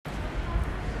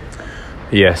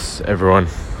Yes, everyone.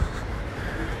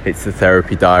 It's the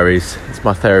therapy diaries. It's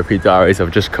my therapy diaries.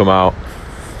 I've just come out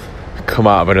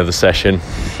of another session.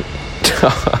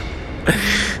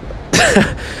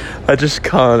 I just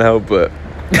can't help but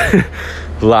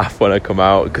laugh when I come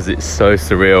out because it's so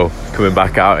surreal coming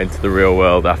back out into the real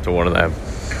world after one of them.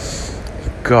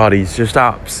 God, he's just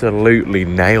absolutely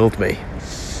nailed me.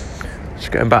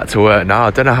 Just going back to work now.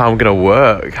 I don't know how I'm going to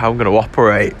work, how I'm going to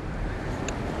operate.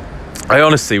 I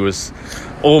honestly was,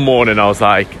 all morning I was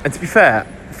like, and to be fair,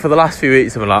 for the last few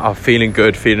weeks I've been like, I'm feeling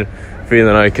good, feeling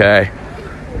okay.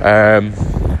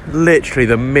 Literally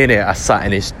the minute I sat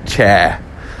in his chair,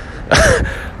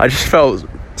 I just felt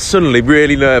suddenly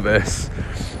really nervous,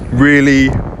 really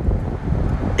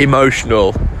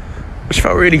emotional. I just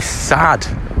felt really sad.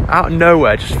 Out of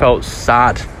nowhere, just felt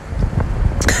sad.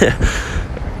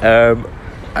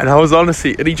 And I was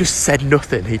honestly, and he just said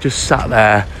nothing. He just sat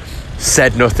there,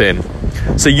 said nothing.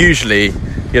 So usually,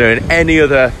 in any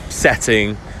other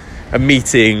setting, a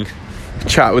meeting,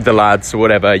 chat with the lads or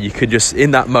whatever, you could just,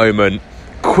 in that moment,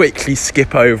 quickly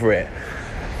skip over it.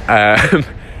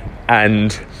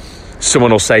 And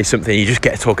someone will say something, you just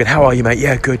get talking, how are you, mate?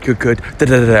 Yeah, good.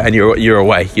 Da-da-da-da. And you're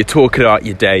away. You're talking about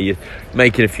your day, you're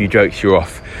making a few jokes, you're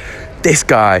off. This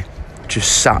guy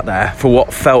just sat there for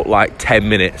what felt like 10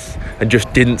 minutes and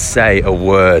just didn't say a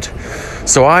word.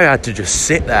 So I had to just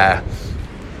sit there.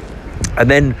 And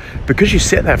then because you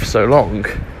sit there for so long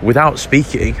without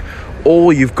speaking,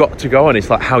 all you've got to go on is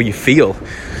like how you feel.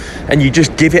 And you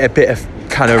just give it a bit of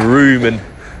kind of room and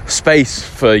space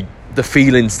for the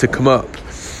feelings to come up.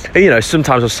 And,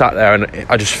 sometimes I sat there and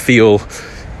I just feel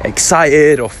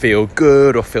excited or feel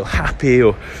good or feel happy.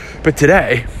 But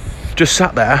today, just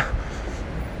sat there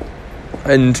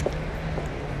and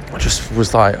I just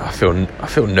was like, I feel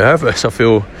nervous. I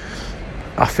feel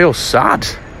sad.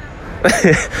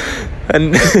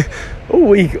 And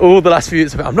all the last few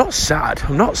years, I'm not sad.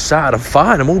 I'm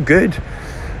fine. I'm all good.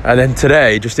 And then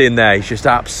today, just in there, he's just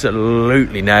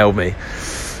absolutely nailed me.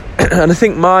 And I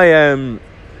think my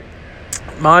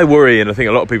worry, and I think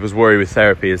a lot of people's worry with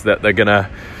therapy, is that they're going to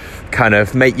kind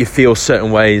of make you feel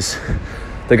certain ways.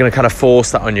 They're going to kind of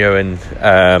force that on you and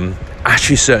ask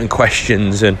you certain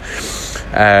questions and,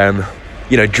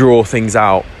 draw things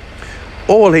out.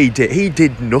 All he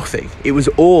did nothing. It was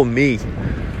all me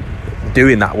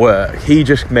doing that work. He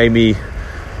just gave me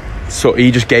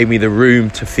the room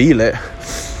to feel it.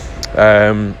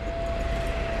 And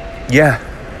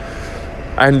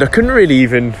I couldn't really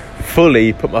even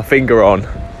fully put my finger on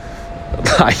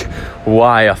like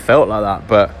why I felt like that,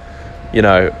 but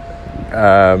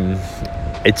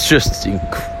it's just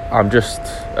I'm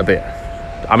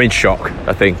in shock.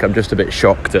 I think I'm just a bit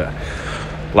shocked at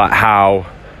like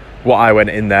what I went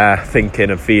in there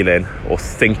thinking and feeling, or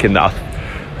thinking that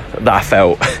I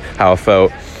felt, how I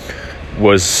felt,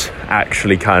 was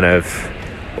actually kind of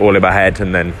all in my head.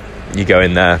 And then you go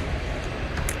in there,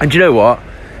 and you know what?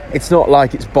 It's not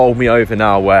like it's bowled me over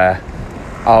now where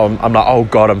I'm like, oh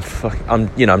God,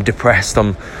 I'm depressed.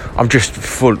 I'm just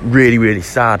really, really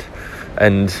sad,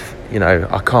 and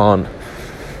I can't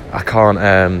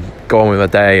go on with my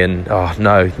day. And oh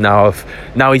no,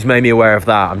 now he's made me aware of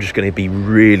that. I'm just going to be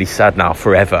really sad now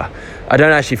forever. I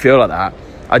don't actually feel like that.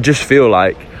 I just feel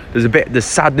like there's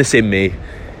sadness in me.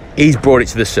 He's brought it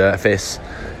to the surface.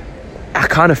 I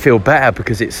kind of feel better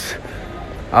because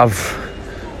I've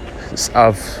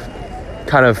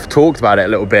kind of talked about it a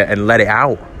little bit and let it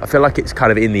out. I feel like it's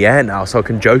kind of in the air now, so I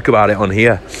can joke about it on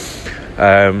here.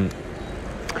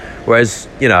 Whereas,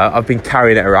 I've been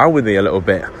carrying it around with me a little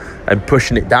bit and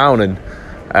pushing it down and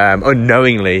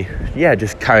unknowingly,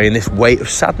 just carrying this weight of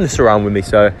sadness around with me.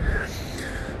 So,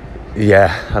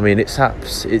 it's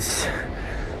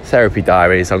therapy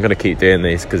diaries. I'm going to keep doing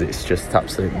these because it's just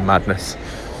absolute madness.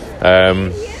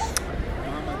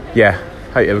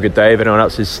 Hope you have a good day. If anyone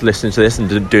else is listening to this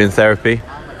and doing therapy,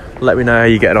 let me know how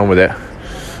you're getting on with it.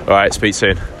 All right, speak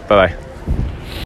soon. Bye-bye.